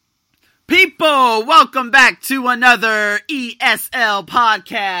people, welcome back to another ESL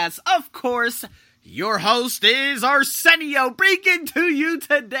podcast. Of course, your host is Arsenio, bringing to you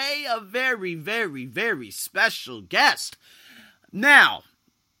today a very, very, very special guest. Now,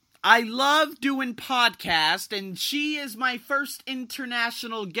 I love doing podcasts, and she is my first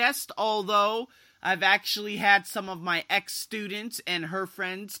international guest, although I've actually had some of my ex-students and her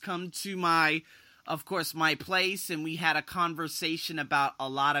friends come to my place, and we had a conversation about a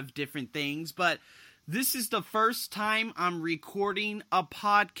lot of different things, but this is the first time I'm recording a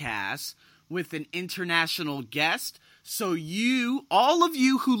podcast with an international guest, so all of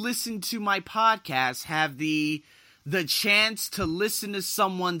you who listen to my podcast have the chance to listen to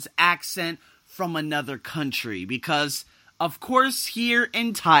someone's accent from another country, because, of course, here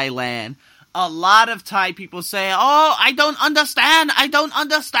in Thailand, a lot of Thai people say, "Oh, I don't understand,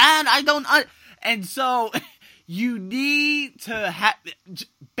 and so, you need to have,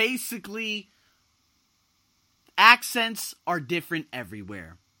 basically, accents are different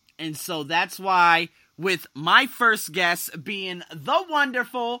everywhere. And so that's why, with my first guest being the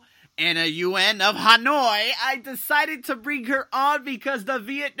wonderful Anna Yuen of Hanoi, I decided to bring her on because the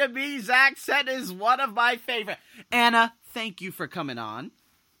Vietnamese accent is one of my favorite. Anna, thank you for coming on.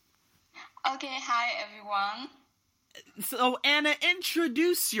 Okay, hi everyone. So, Anna,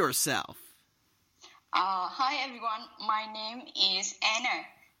 introduce yourself. Hi everyone, my name is Anna.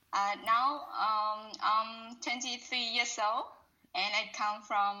 Now I'm 23 years old and I come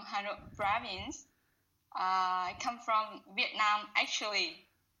from Hanoi province. I come from Vietnam actually.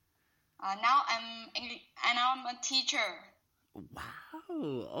 Now I'm a teacher.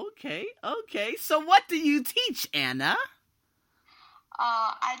 Wow, okay. So what do you teach, Anna?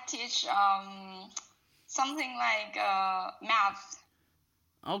 I teach something like math.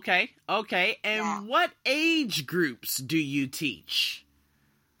 Okay. And what age groups do you teach?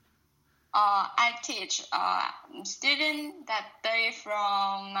 I teach students that they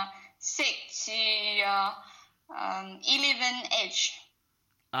from 6 to 11 age.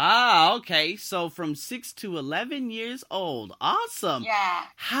 Okay. So from 6 to 11 years old. Awesome. Yeah.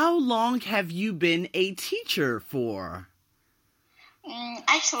 How long have you been a teacher for?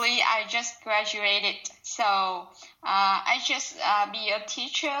 Actually, I just graduated, so I just be a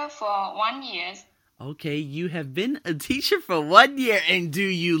teacher for 1 year. Okay, you have been a teacher for 1 year, and do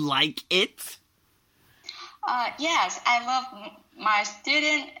you like it? Yes, I love my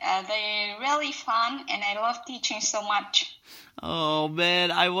students. They're really fun, and I love teaching so much. Oh, man,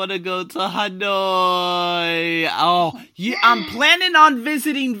 I want to go to Hanoi. I'm planning on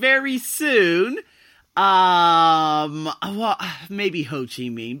visiting very soon. Well, maybe Ho Chi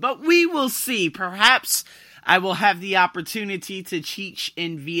Minh, but we will see. Perhaps I will have the opportunity to teach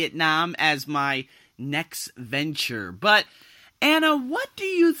in Vietnam as my next venture. But, Anna, what do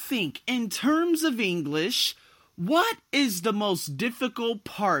you think, in terms of English, what is the most difficult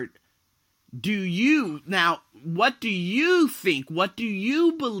part? What do you think, what do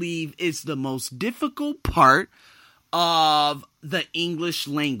you believe is the most difficult part of the English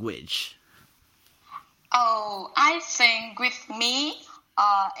language? Oh, I think with me,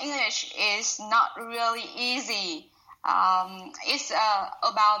 English is not really easy. It's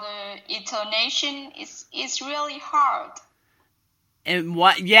about the intonation. It's really hard. And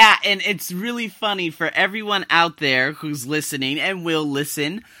and it's really funny for everyone out there who's listening and will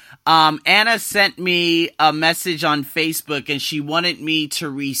listen. Anna sent me a message on Facebook, and she wanted me to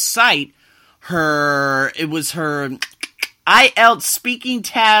recite her IELTS speaking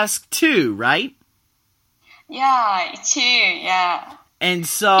task 2, right? Yeah, too, yeah. And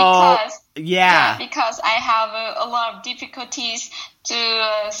so, because I have a lot of difficulties to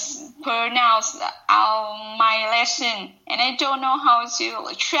pronounce my lesson, and I don't know how to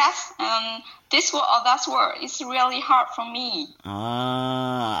stress this word or that word. It's really hard for me.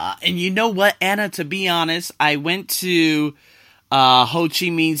 And you know what, Anna, to be honest, I went to Ho Chi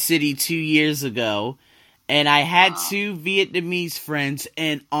Minh City 2 years ago, and I had 2 Vietnamese friends,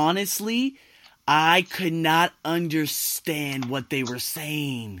 and honestly, I could not understand what they were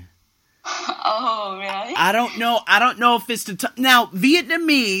saying. Oh, really? I don't know if it's now,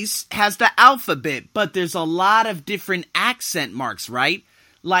 Vietnamese has the alphabet, but there's a lot of different accent marks, right?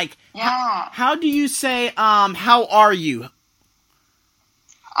 Like, how do you say, how are you?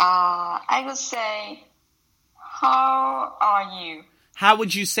 I would say, how are you? How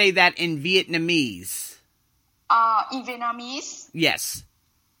would you say that in Vietnamese? In Vietnamese? Yes.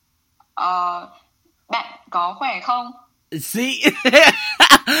 Bạn có khỏe không? See?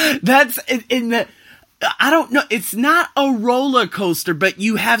 That's in the... I don't know. It's not a roller coaster, but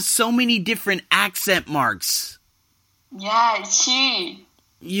you have so many different accent marks. Yeah, it's true.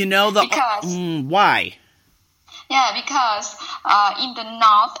 You know why? Yeah, because in the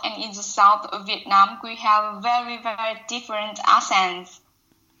north and in the south of Vietnam, we have very, very different accents.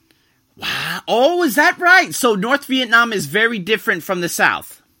 Wow. Oh, is that right? So North Vietnam is very different from the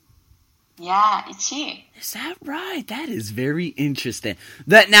South. Yeah, it's here. Is that right? That is very interesting.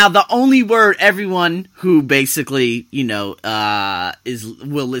 Now the only word everyone who basically, will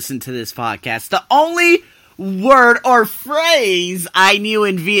listen to this podcast, the only word or phrase I knew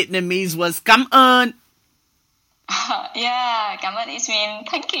in Vietnamese was "Cảm ơn." Yeah, cảm ơn is mean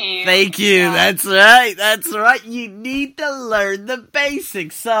thank you. Thank you. Yeah. That's right. You need to learn the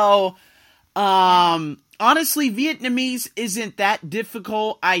basics. So, honestly, Vietnamese isn't that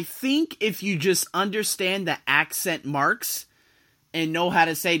difficult. I think if you just understand the accent marks and know how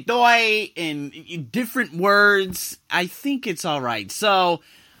to say "doi" and different words, I think it's all right. So,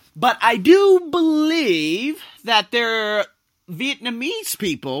 but I do believe that Vietnamese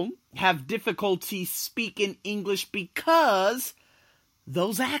people have difficulty speaking English because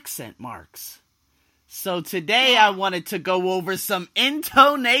those accent marks. So today I wanted to go over some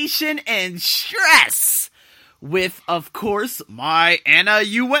intonation and stress with, of course, my Anna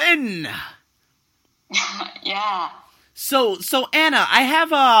Yuen. Yeah. So Anna, I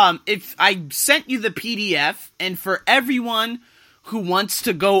have if I sent you the PDF, and for everyone who wants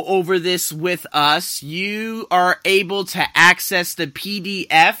to go over this with us, you are able to access the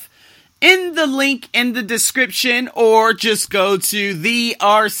PDF in the link in the description, or just go to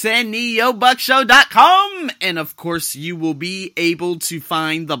thearseniobuckshow.com, and of course you will be able to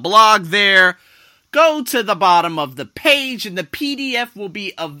find the blog there. Go to the bottom of the page and the PDF will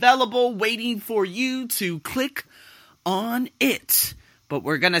be available waiting for you to click on it. But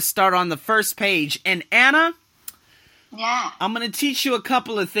we're going to start on the first page. And Anna, yeah, I'm going to teach you a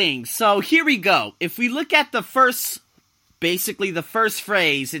couple of things. So here we go. If we look at the first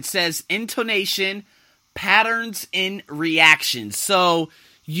phrase, it says intonation, patterns in reactions. So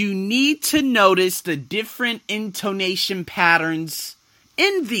you need to notice the different intonation patterns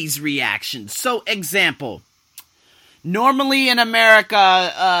in these reactions. So example, normally in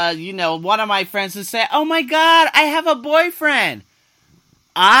America, one of my friends would say, "Oh my God, I have a boyfriend."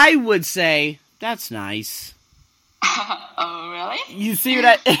 I would say, "That's nice." Oh, really? You see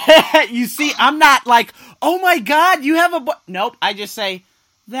what you see, I'm not like, "Oh my God, you have a Nope, I just say,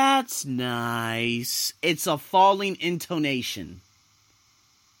 "That's nice." It's a falling intonation.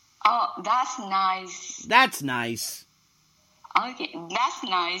 Oh, that's nice. That's nice. Okay, that's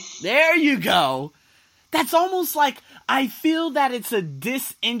nice. There you go. That's almost like, I feel that it's a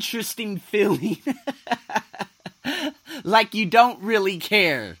disinteresting feeling. Like you don't really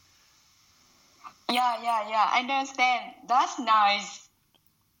care. Yeah, I understand. That's nice.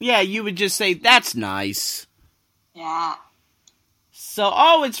 Yeah, you would just say, "That's nice." Yeah.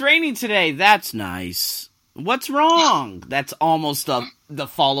 So, it's raining today. That's nice. What's wrong? That's almost the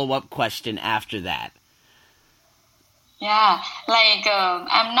follow-up question after that. Yeah, like,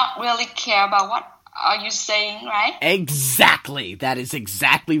 I'm not really care about what are you saying, right? Exactly. That is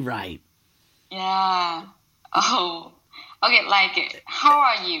exactly right. Yeah. Oh, okay, like, how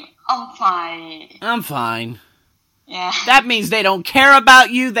are you? I'm fine. I'm fine. Yeah. That means they don't care about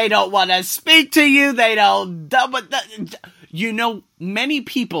you. They don't want to speak to you. They don't. Many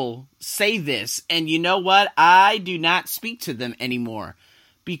people say this, and you know what? I do not speak to them anymore.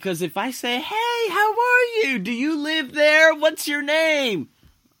 Because if I say, "Hey, how are you? Do you live there? What's your name?"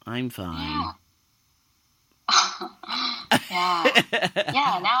 "I'm fine." Yeah.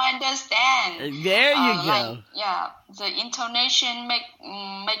 Yeah, now I understand. There you go. The intonation make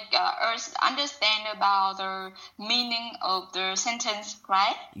us understand about the meaning of the sentence,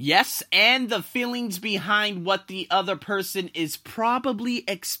 right? Yes, and the feelings behind what the other person is probably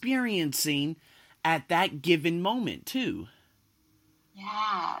experiencing at that given moment, too.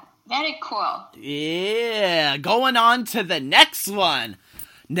 Yeah, very cool. Yeah, going on to the next one.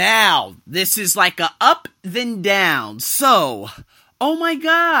 Now, this is like a up then down. So, oh my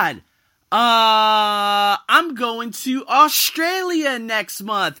God, I'm going to Australia next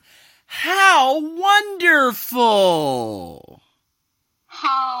month. How wonderful!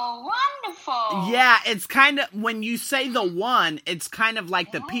 How wonderful! Yeah, it's kind of, when you say the one, it's kind of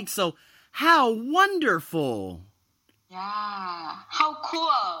like the peak. So, how wonderful! Yeah, how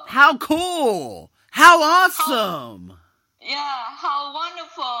cool! How cool! How awesome! How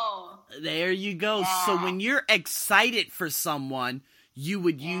wonderful! There you go. Yeah. So when you're excited for someone, you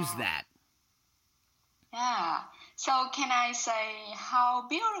would use that. Yeah. So can I say, how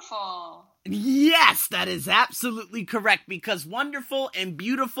beautiful? Yes, that is absolutely correct, because wonderful and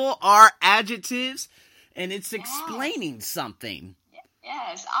beautiful are adjectives, and it's explaining something.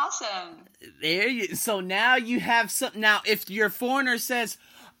 Yes, awesome. So now you have some. Now, if your foreigner says,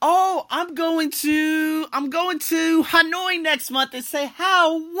 "Oh, I'm going to Hanoi next month," and say,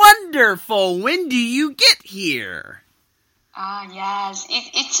 "How wonderful! When do you get here?" Ah, yes,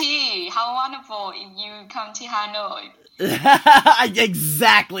 it is. How wonderful if you come to Hanoi.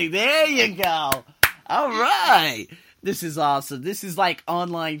 Exactly. There you go. All right. This is awesome. This is like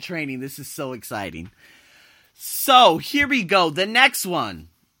online training. This is so exciting. So, here we go. The next one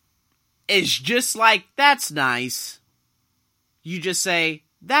is just like, "That's nice." You just say,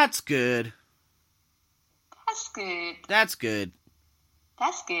 "That's good." That's good. That's good.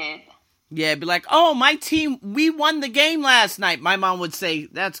 That's good. Yeah, be like, "Oh, my team, we won the game last night." My mom would say,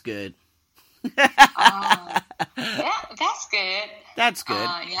 "That's good." Yeah, that's good. That's good.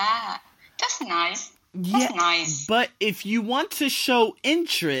 Yeah, that's nice. Yeah, that's nice. But if you want to show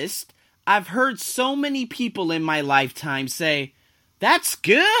interest, I've heard so many people in my lifetime say, "That's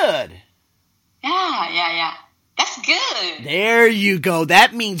good." Yeah. That's good. There you go.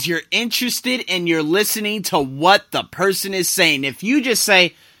 That means you're interested and you're listening to what the person is saying. If you just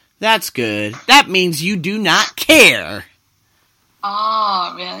say, "That's good," that means you do not care.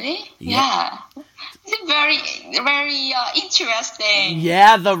 Oh, really? Yeah. It's very, very interesting.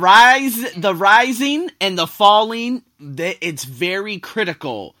 Yeah, the rising and the falling, it's very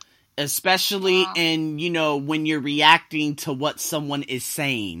critical, especially in, when you're reacting to what someone is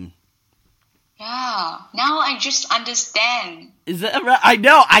saying. Yeah, now I just understand. Is that right? I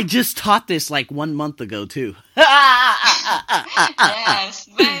know, I just taught this like 1 month ago too. Yes,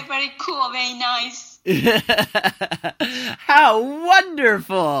 very, very cool, very nice. How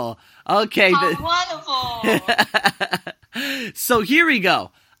wonderful. Okay. How wonderful. So here we go.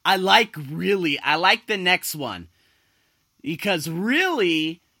 I like the next one. Because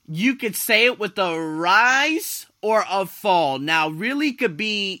really, you could say it with a rise or a fall. Now, really could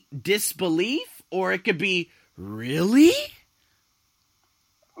be disbelief, or it could be, "Really?"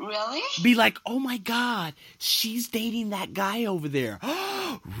 Really? Be like, "Oh my God, she's dating that guy over there."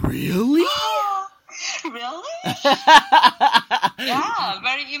 Really? Really? Yeah,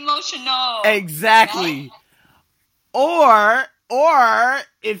 very emotional. Exactly. Yeah. Or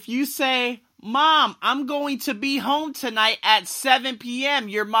if you say, "Mom, I'm going to be home tonight at 7 p.m.,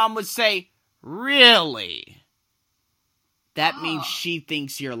 your mom would say, "Really?" That means she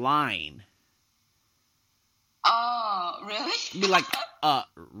thinks you're lying. Oh, really? Be like,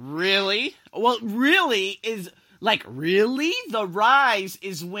 really? Well, really is like, really? The rise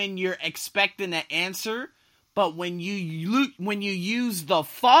is when you're expecting an answer, but when you use the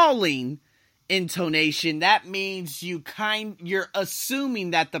falling intonation, that means you're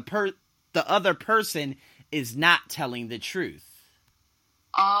assuming that the other person is not telling the truth.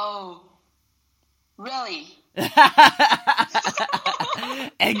 Oh, really?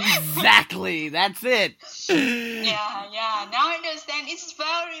 Exactly, that's it. Yeah. Now I understand. It's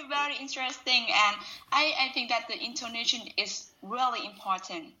very, very interesting, and I think that the intonation is really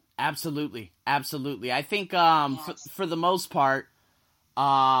important. Absolutely. I think for the most part,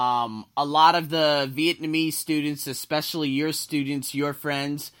 a lot of the Vietnamese students, especially your students, your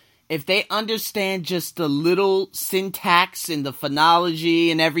friends, if they understand just the little syntax and the phonology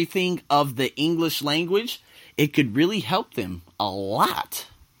and everything of the English language, it could really help them a lot.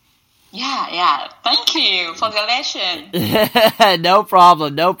 Yeah. Thank you for the lesson. No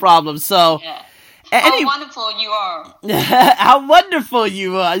problem. So, how wonderful you are. How wonderful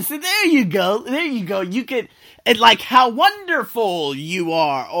you are. So there you go. You could, like, "How wonderful you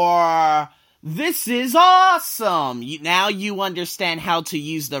are," or "This is awesome." Now you understand how to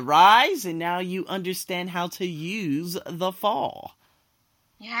use the rise, and now you understand how to use the fall.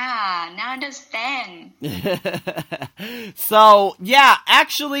 Yeah, now I understand. So, yeah,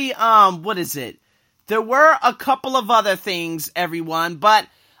 actually, what is it? There were a couple of other things, everyone, but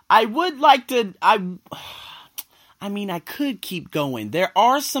I would like to, I could keep going. There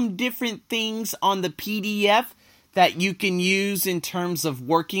are some different things on the PDF that you can use in terms of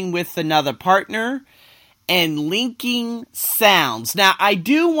working with another partner and linking sounds. Now, I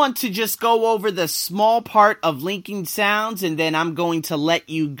do want to just go over the small part of linking sounds, and then I'm going to let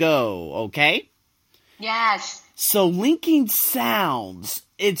you go, okay? Yes. So, linking sounds,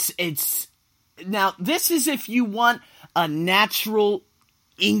 it's now, this is if you want a natural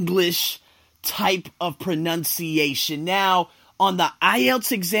English type of pronunciation. Now, on the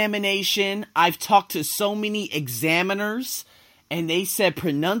IELTS examination, I've talked to so many examiners, and they said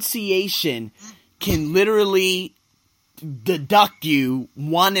pronunciation can literally deduct you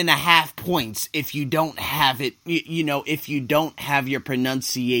 1.5 points if you don't have it, if you don't have your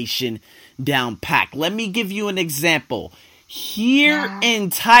pronunciation down packed. Let me give you an example. Here in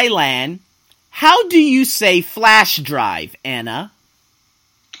Thailand, how do you say flash drive, Anna?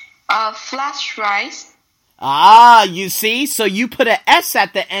 Flash drive. Ah, you see? So you put an S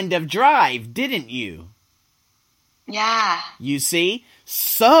at the end of drive, didn't you? Yeah. You see?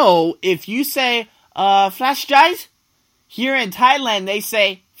 So, if you say, flash drive, here in Thailand, they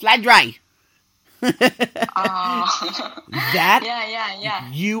say, flash drive. That, Yeah.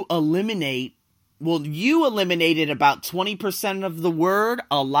 you eliminated about 20% of the word.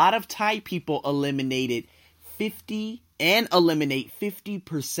 A lot of Thai people eliminate 50%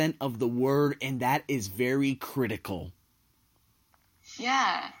 of the word, and that is very critical.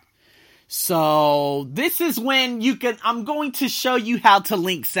 Yeah. So, this is when I'm going to show you how to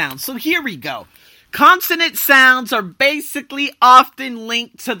link sounds. So, here we go. Consonant sounds are basically often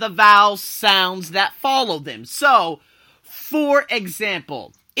linked to the vowel sounds that follow them. So, for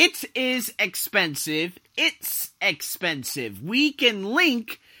example, it is expensive. It's expensive. We can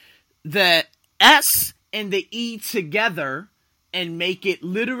link the S and the E together and make it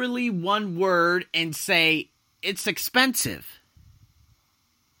literally one word and say, it's expensive.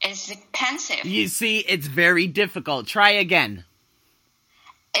 It's expensive. You see, it's very difficult. Try again.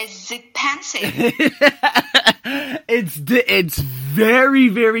 It's expensive. It's very,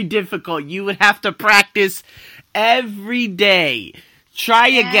 very difficult. You would have to practice every day. Try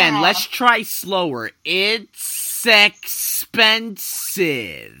again. Let's try slower. It's expensive.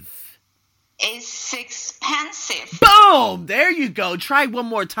 It's expensive. Boom! There you go. Try one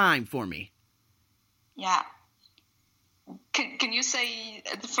more time for me. Yeah. Can you say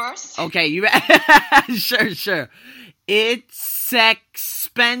it first? Okay, sure. It's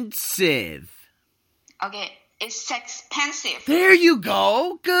expensive. Okay, it's expensive. There you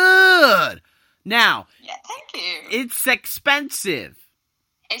go. Good. Now. Yeah, thank you. It's expensive.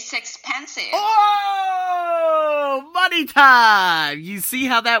 It's expensive. Oh, money time. You see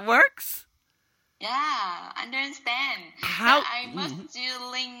how that works? Yeah, I understand. How? But I must do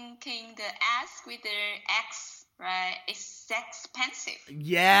linking the S with the X, right? It's expensive.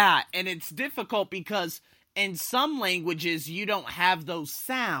 Yeah, and it's difficult because in some languages you don't have those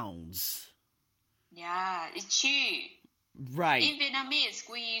sounds. Yeah, it's true. Right. In Vietnamese,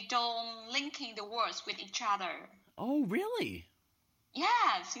 we don't linking the words with each other. Oh, really?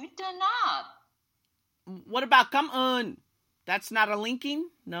 Yes, we do not. What about come on? That's not a linking?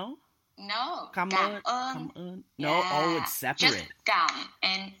 No? No. Come on. No, yeah. it's separate. Just cảm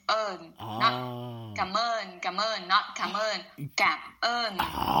and ơn. Not cảm ơn, not cảm ơn. Cảm ơn.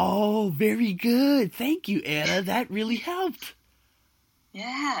 Oh, very good. Thank you, Anna. That really helped.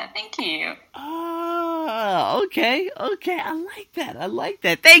 Yeah, thank you. Oh, okay. I like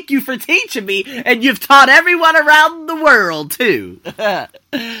that. Thank you for teaching me, and you've taught everyone around the world, too. Yeah,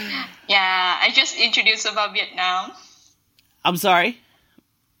 I just introduced about Vietnam. I'm sorry?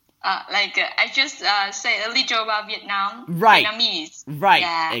 I just say a little about Vietnam. Right. Vietnamese. Right,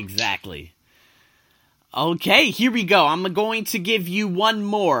 yeah. Exactly. Okay, here we go. I'm going to give you one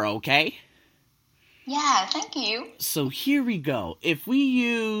more, okay? Yeah, thank you. So here we go. If we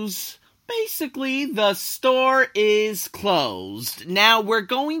use, basically, the store is closed. Now we're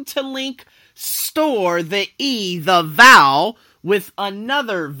going to link store, the E, the vowel, with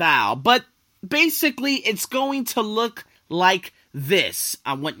another vowel. But basically, it's going to look like this.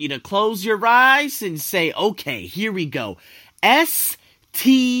 I want you to close your eyes and say, okay, here we go.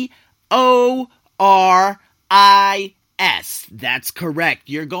 S-T-O-R-I-S. That's correct.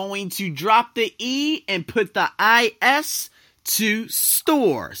 You're going to drop the E and put the I-S to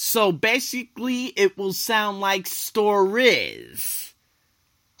store. So basically, it will sound like stories.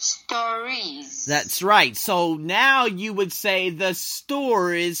 Stories. That's right. So now you would say the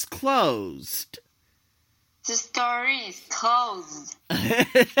store is closed. The store is closed.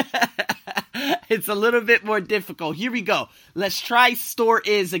 It's a little bit more difficult. Here we go. Let's try store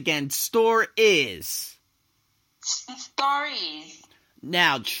is again. Store is. Stories.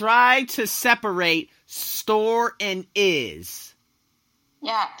 Now try to separate store and is.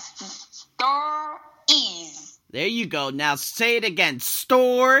 Yeah, store is. There you go. Now say it again.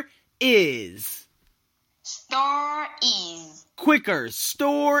 Store is. Store is. Quicker.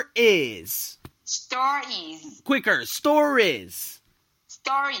 Store is. Store is. Quicker. Store is.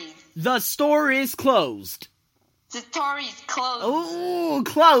 Store is. The store is closed. The store is closed. Oh,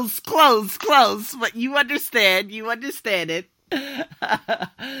 close. But you understand it.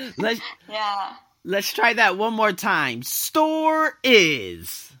 Let's try that one more time. Store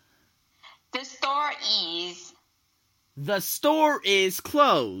is. The store is. The store is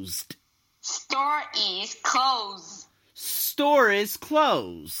closed. Store is closed. Store is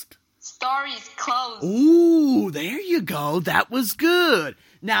closed. Story is closed. Ooh, there you go. That was good.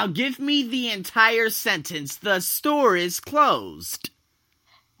 Now give me the entire sentence. The store is closed.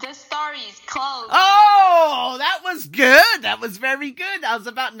 The story is closed. Oh, that was good. That was very good. That was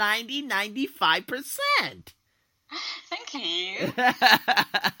about 95%. Thank you.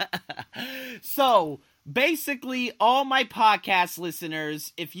 So, basically, all my podcast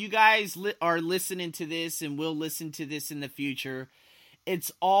listeners, if you guys are listening to this and will listen to this in the future,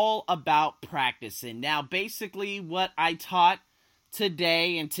 it's all about practicing. Now, basically, what I taught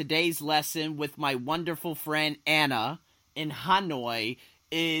today in today's lesson with my wonderful friend Anna in Hanoi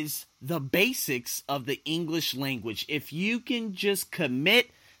is the basics of the English language. If you can just commit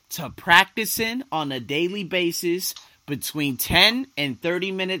to practicing on a daily basis between 10 and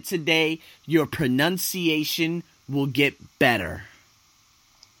 30 minutes a day, your pronunciation will get better.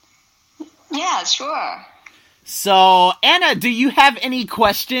 Yeah, sure. So, Anna, do you have any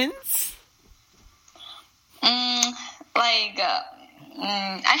questions? I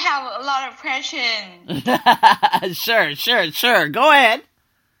have a lot of questions. Sure. Go ahead.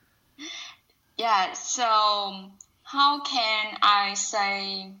 Yeah, so how can I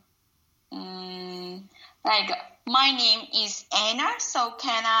say, my name is Anna, so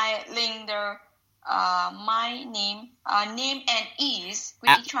can I link the my name and is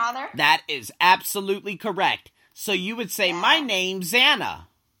with each other? That is absolutely correct. So you would say, my name's Anna.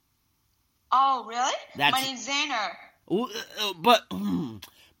 Oh, really? My name's Anna. But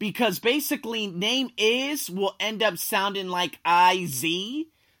because basically name is will end up sounding like IZ.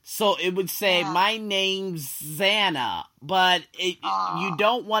 So it would say, my name's Xana, but you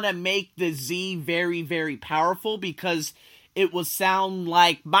don't want to make the Z very, very powerful because it will sound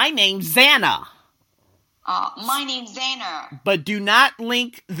like, my name's Xana. My name's Xana. But do not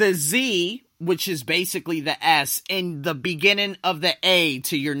link the Z, which is basically the S, in the beginning of the A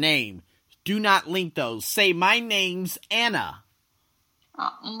to your name. Do not link those. Say, my name's Anna.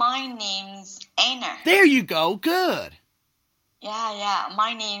 My name's Anna. There you go. Good. Yeah,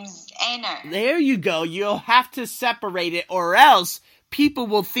 my name's Anna. There you go. You'll have to separate it or else people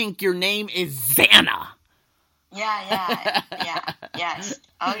will think your name is Xana. Yeah, yes.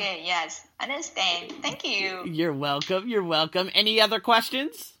 Okay, yes. Understand. Thank you. You're welcome. Any other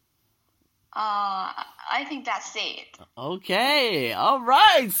questions? I think that's it. Okay,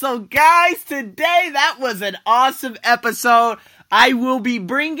 alright. So guys, today that was an awesome episode. I will be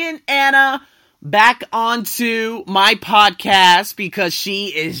bringing Anna back onto my podcast because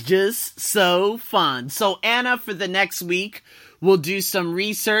she is just so fun. So Anna, for the next week, we'll do some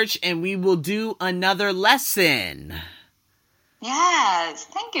research and we will do another lesson. Yes,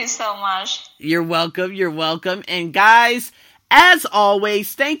 thank you so much. You're welcome. And guys, as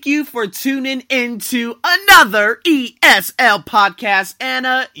always, thank you for tuning into another ESL podcast.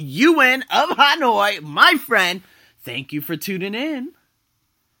 Anna Yuen of Hanoi, my friend, thank you for tuning in.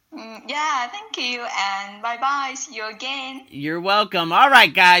 Yeah, thank you, and bye-bye. See you again. You're welcome. All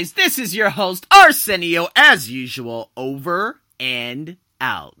right, guys, this is your host, Arsenio, as usual, over and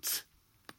out.